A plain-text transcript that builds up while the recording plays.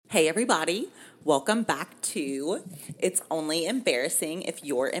Hey everybody, welcome back to It's Only Embarrassing If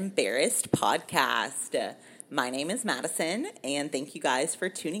You're Embarrassed podcast. My name is Madison, and thank you guys for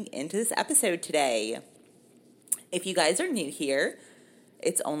tuning into this episode today. If you guys are new here,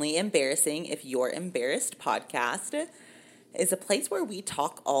 It's Only Embarrassing If You're Embarrassed podcast is a place where we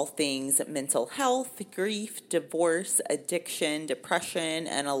talk all things mental health, grief, divorce, addiction, depression,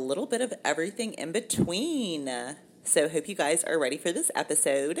 and a little bit of everything in between. So hope you guys are ready for this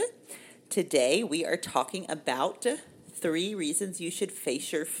episode. Today we are talking about 3 reasons you should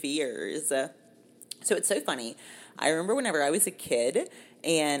face your fears. So it's so funny. I remember whenever I was a kid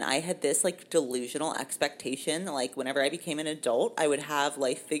and I had this delusional expectation, whenever I became an adult, I would have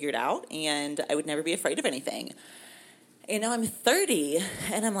life figured out and I would never be afraid of anything. And now I'm 30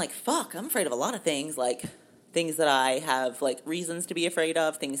 and I'm like, fuck, I'm afraid of a lot of things, things that I have reasons to be afraid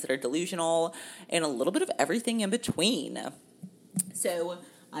of, things that are delusional, and a little bit of everything in between. So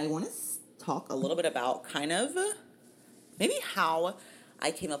I want to talk a little bit about kind of maybe how I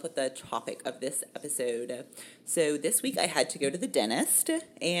came up with the topic of this episode. So this week I had to go to the dentist,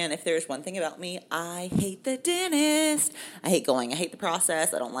 and if there's one thing about me, I hate the dentist. I hate going. I hate the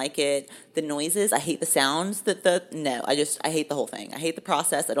process. I don't like it. The noises. I hate the sounds. I hate the whole thing. I hate the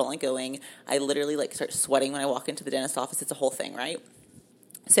process. I don't like going. I literally start sweating when I walk into the dentist office. It's a whole thing, right?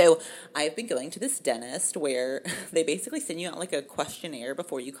 So I've been going to this dentist where they basically send you out a questionnaire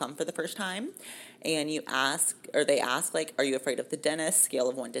before you come for the first time, and they ask, are you afraid of the dentist? Scale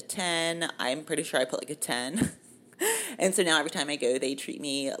of 1 to 10. I'm pretty sure I put a 10. And so now every time I go, they treat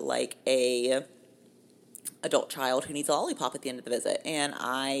me like a adult child who needs a lollipop at the end of the visit, and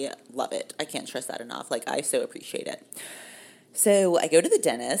I love it. I can't stress that enough. I so appreciate it. So I go to the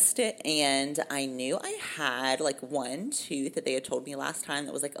dentist, and I knew I had one tooth that they had told me last time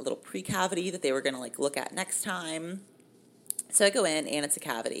that was a little pre-cavity that they were going to look at next time. So I go in, and it's a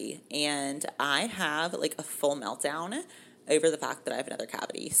cavity, and I have a full meltdown over the fact that I have another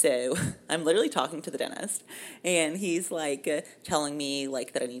cavity. So I'm literally talking to the dentist, and he's telling me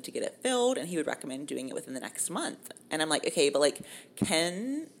that I need to get it filled, and he would recommend doing it within the next month. And I'm like, okay, but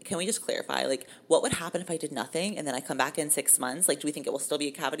can we just clarify what would happen if I did nothing and then I come back in 6 months? Do we think it will still be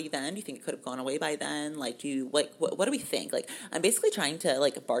a cavity then? Do you think it could have gone away by then? What do we think? I'm basically trying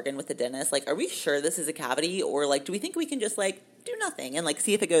to bargain with the dentist. Are we sure this is a cavity, or do we think we can just do nothing and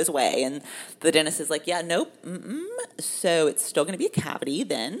see if it goes away? And the dentist is yeah, nope, so it's still going to be a cavity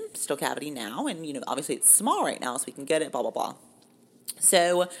then, still cavity now, and obviously it's small right now, so we can get it, blah blah blah.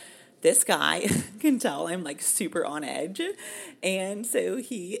 So this guy can tell I'm super on edge, and so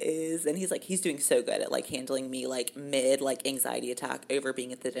he's doing so good at handling me mid anxiety attack over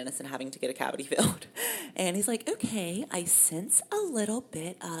being at the dentist and having to get a cavity filled. And he's okay, I sense a little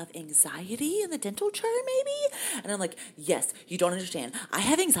bit of anxiety in the dental chair maybe. And I'm yes, you don't understand. I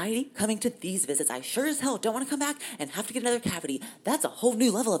have anxiety coming to these visits. I sure as hell don't want to come back and have to get another cavity. That's a whole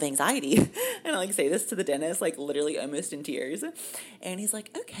new level of anxiety. And I say this to the dentist literally almost in tears. And he's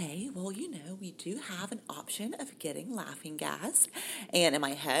okay, well, we do have an option of getting laughing gas. And in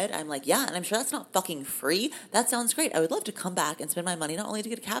my head, I'm yeah, and I'm sure that's not fucking free. That sounds great. I would love to come back and spend my money not only to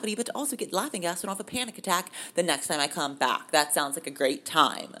get a cavity, but to also get laughing gas so I don't have a panic attack the next time I come back. That sounds like a great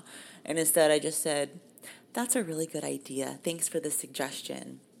time. And instead, I just said, that's a really good idea. Thanks for the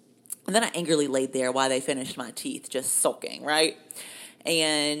suggestion. And then I angrily laid there while they finished my teeth, just sulking, right?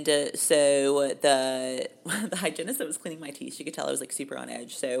 And so the hygienist that was cleaning my teeth, she could tell I was super on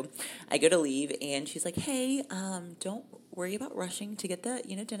edge. So I go to leave, and she's hey, don't worry about rushing to get the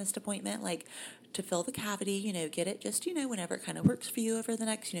dentist appointment, to fill the cavity, get it just whenever it kind of works for you over the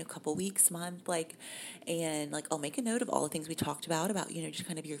next couple weeks, month, and I'll make a note of all the things we talked about just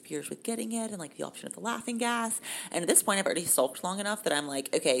kind of your fears with getting it, and the option of the laughing gas. And at this point I've already sulked long enough that I'm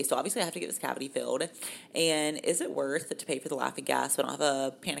okay, so obviously I have to get this cavity filled, and is it worth it to pay for the laughing gas so I don't have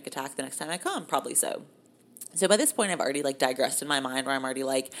a panic attack the next time I come? Probably so. So by this point, I've already digressed in my mind, where I'm already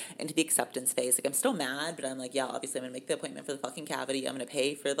into the acceptance phase. I'm still mad, but I'm yeah, obviously I'm gonna make the appointment for the fucking cavity. I'm gonna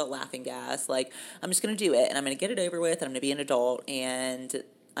pay for the laughing gas. I'm just gonna do it, and I'm gonna get it over with, and I'm gonna be an adult, and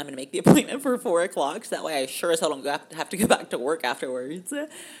I'm gonna make the appointment for 4 o'clock. So that way, I sure as hell don't have to go back to work afterwards. So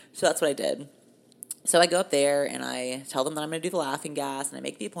that's what I did. So I go up there and I tell them that I'm gonna do the laughing gas, and I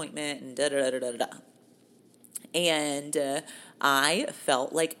make the appointment, and da da da da da da. And I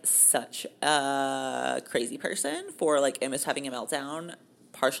felt such a crazy person for almost having a meltdown,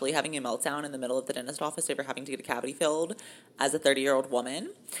 partially having a meltdown in the middle of the dentist office over having to get a cavity filled as a 30-year-old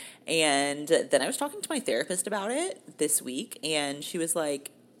woman. And then I was talking to my therapist about it this week, and she was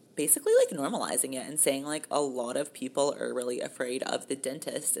basically like normalizing it and saying like a lot of people are really afraid of the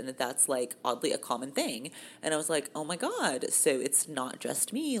dentist and that that's like oddly a common thing. And I was like, oh my God, so it's not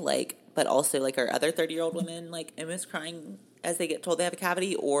just me, like, but also like are other 30-year-old women like almost crying as they get told they have a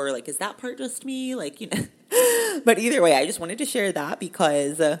cavity, or like is that part just me, like, you know. But either way, I just wanted to share that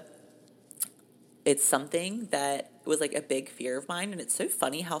because it's something that was like a big fear of mine, and it's so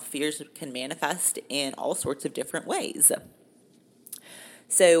funny how fears can manifest in all sorts of different ways.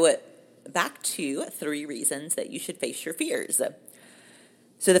 So back to 3 reasons that you should face your fears.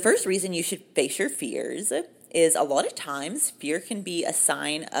 So the first reason you should face your fears is a lot of times fear can be a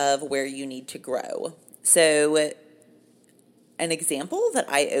sign of where you need to grow. So an example that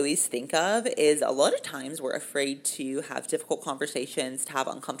I always think of is a lot of times we're afraid to have difficult conversations, to have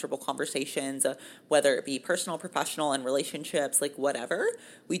uncomfortable conversations, whether it be personal, professional, and relationships, like whatever.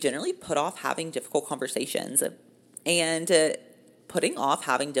 We generally put off having difficult conversations. And putting off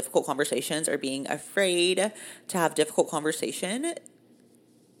having difficult conversations or being afraid to have difficult conversation,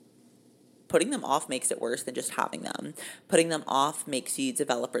 putting them off makes it worse than just having them. Putting them off makes you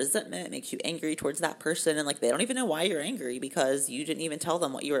develop resentment, makes you angry towards that person, and like they don't even know why you're angry because you didn't even tell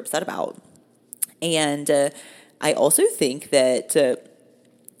them what you were upset about. And I also think that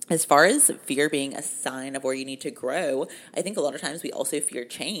as far as fear being a sign of where you need to grow, I think a lot of times we also fear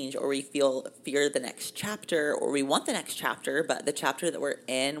change, or we fear the next chapter, or we want the next chapter, but the chapter that we're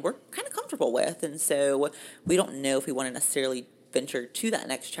in, we're kind of comfortable with. And so we don't know if we want to necessarily venture to that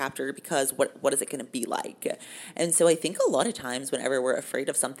next chapter because what is it going to be like? And so I think a lot of times whenever we're afraid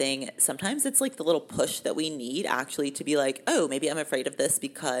of something, sometimes it's like the little push that we need actually to be like, oh, maybe I'm afraid of this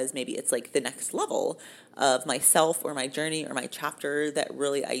because maybe it's like the next level of myself or my journey or my chapter that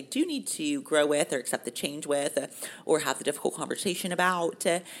really I do need to grow with or accept the change with or have the difficult conversation about.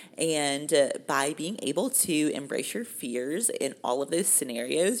 And by being able to embrace your fears in all of those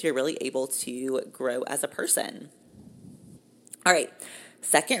scenarios, you're really able to grow as a person. All right,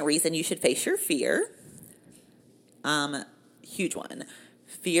 second reason you should face your fear, huge one.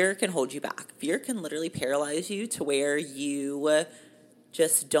 Fear can hold you back. Fear can literally paralyze you to where you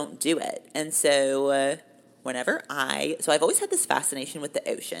just don't do it. And so I've always had this fascination with the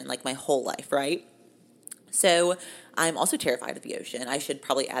ocean, like my whole life, right? So I'm also terrified of the ocean. I should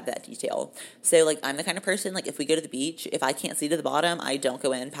probably add that detail. So like I'm the kind of person, like if we go to the beach, if I can't see to the bottom, I don't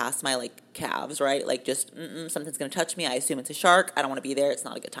go in past my like calves, right? Like just something's going to touch me. I assume it's a shark. I don't want to be there. It's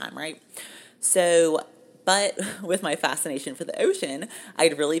not a good time, right? So, but with my fascination for the ocean,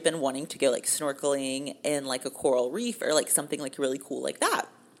 I'd really been wanting to go like snorkeling in like a coral reef or like something like really cool like that.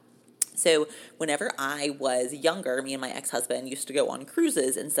 So whenever I was younger, me and my ex-husband used to go on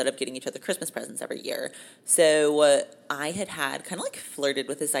cruises instead of getting each other Christmas presents every year. So I had kind of like flirted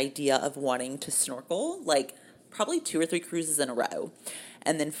with this idea of wanting to snorkel, like probably 2 or 3 cruises in a row.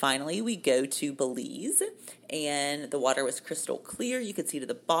 And then finally we go to Belize and the water was crystal clear. You could see to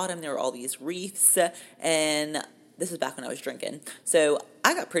the bottom. There were all these reefs, and this was back when I was drinking. So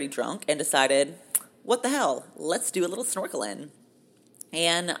I got pretty drunk and decided, what the hell? Let's do a little snorkeling.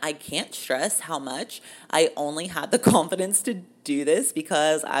 And I can't stress how much I only had the confidence to do this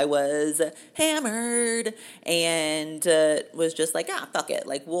because I was hammered and was just like, fuck it.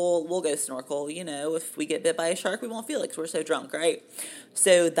 Like, we'll go snorkel. You know, if we get bit by a shark, we won't feel it because we're so drunk, right?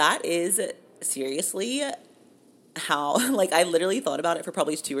 So that is seriously how, like, I literally thought about it for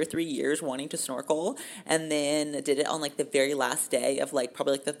probably 2 or 3 years wanting to snorkel, and then did it on, like, the very last day of, like,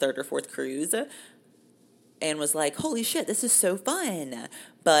 probably, like, the 3rd or 4th cruise, and was like, holy shit, this is so fun.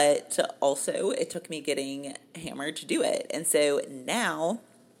 But also, it took me getting hammered to do it. And so now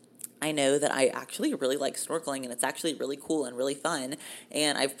I know that I actually really like snorkeling, and it's actually really cool and really fun.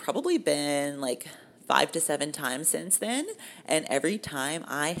 And I've probably been like 5 to 7 times since then. And every time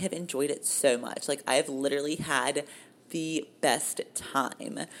I have enjoyed it so much. Like, I've literally had the best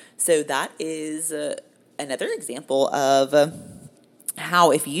time. So that is another example of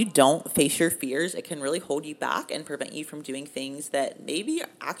how if you don't face your fears, it can really hold you back and prevent you from doing things that maybe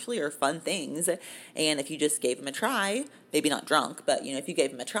actually are fun things. And if you just gave them a try, maybe not drunk, but if you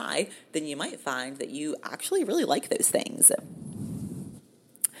gave them a try, then you might find that you actually really like those things.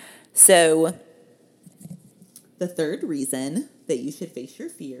 So the third reason that you should face your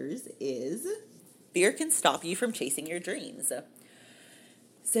fears is fear can stop you from chasing your dreams.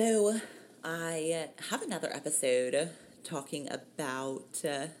 So I have another episode talking about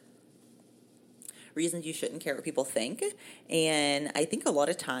reasons you shouldn't care what people think. And I think a lot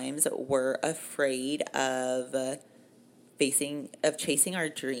of times we're afraid of chasing our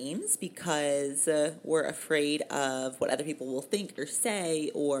dreams because we're afraid of what other people will think or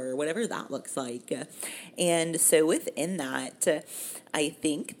say or whatever that looks like. And so within that, I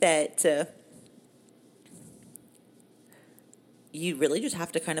think that you really just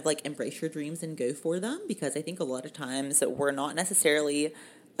have to kind of like embrace your dreams and go for them, because I think a lot of times we're not necessarily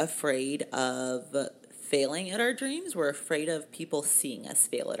afraid of failing at our dreams. We're afraid of people seeing us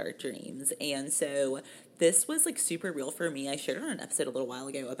fail at our dreams. And so this was like super real for me. I shared on an episode a little while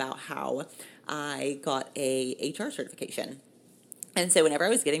ago about how I got a HR certification. And so whenever I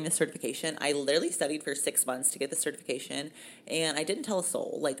was getting this certification, I literally studied for 6 months to get the certification, and I didn't tell a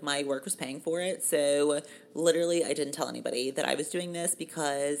soul. Like, my work was paying for it, so literally I didn't tell anybody that I was doing this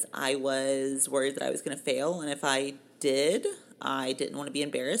because I was worried that I was going to fail, and if I did, I didn't want to be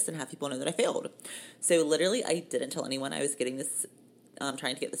embarrassed and have people know that I failed. So literally I didn't tell anyone I was getting this,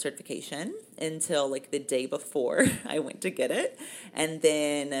 trying to get the certification until like the day before I went to get it, and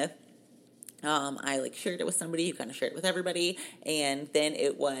then I like shared it with somebody who kind of shared it with everybody, and then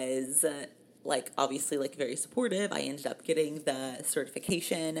it was like obviously like very supportive. I ended up getting the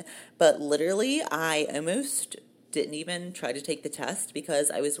certification, but literally I almost didn't even try to take the test because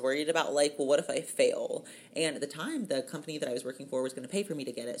I was worried about like, well, what if I fail? And at the time, the company that I was working for was going to pay for me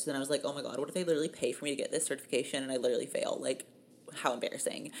to get it. So then I was like, oh my God, what if they literally pay for me to get this certification and I literally fail? Like, how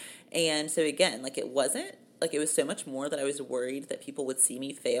embarrassing. And so again, like, it wasn't like, it was so much more that I was worried that people would see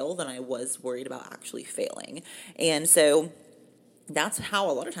me fail than I was worried about actually failing. And so that's how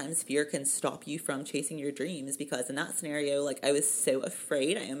a lot of times fear can stop you from chasing your dreams, because in that scenario, like, I was so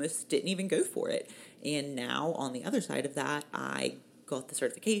afraid I almost didn't even go for it. And now on the other side of that, I got the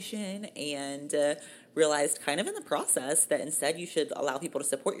certification and realized kind of in the process that instead you should allow people to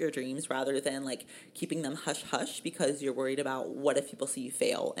support your dreams rather than like keeping them hush hush because you're worried about what if people see you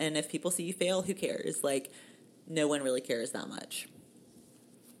fail. And if people see you fail, who cares? Like, no one really cares that much.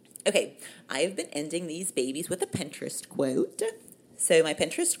 Okay, I've been ending these babies with a Pinterest quote. So my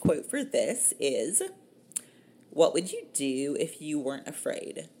Pinterest quote for this is, what would you do if you weren't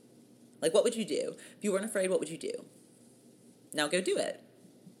afraid? Like, what would you do? If you weren't afraid, what would you do? Now go do it.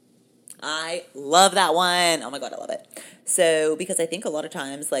 I love that one. Oh my God, I love it. So, because I think a lot of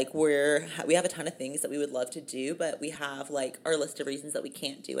times, like, we have a ton of things that we would love to do, but we have, like, our list of reasons that we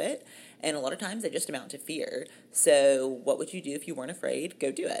can't do it. And a lot of times they just amount to fear. So, what would you do if you weren't afraid?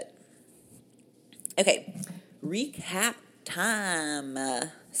 Go do it. Okay, recap time.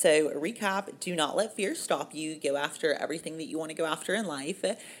 So, recap, do not let fear stop you. Go after everything that you want to go after in life,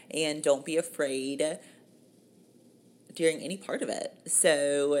 and don't be afraid during any part of it.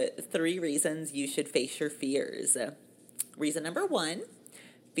 So 3 reasons you should face your fears. Reason number 1,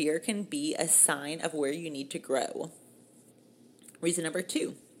 fear can be a sign of where you need to grow. Reason number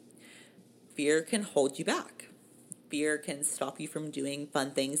 2, fear can hold you back. Fear can stop you from doing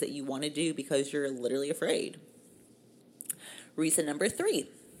fun things that you want to do because you're literally afraid. Reason number 3,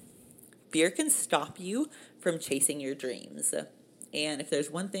 fear can stop you from chasing your dreams. And if there's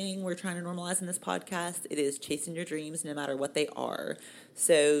one thing we're trying to normalize in this podcast, it is chasing your dreams no matter what they are.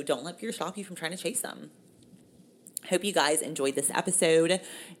 So don't let fear stop you from trying to chase them. Hope you guys enjoyed this episode.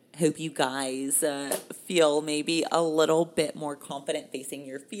 Hope you guys feel maybe a little bit more confident facing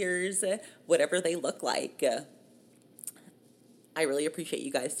your fears, whatever they look like. I really appreciate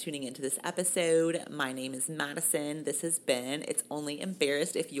you guys tuning into this episode. My name is Madison. This has been It's Only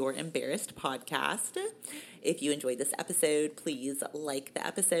Embarrassed If You're Embarrassed podcast. If you enjoyed this episode, please like the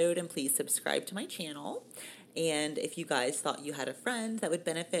episode and please subscribe to my channel. And if you guys thought you had a friend that would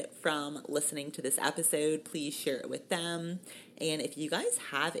benefit from listening to this episode, please share it with them. And if you guys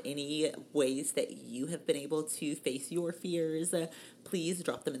have any ways that you have been able to face your fears, please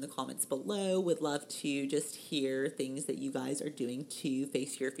drop them in the comments below. Would love to just hear things that you guys are doing to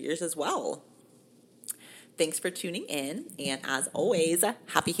face your fears as well. Thanks for tuning in. And as always,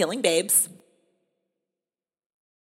 happy healing, babes.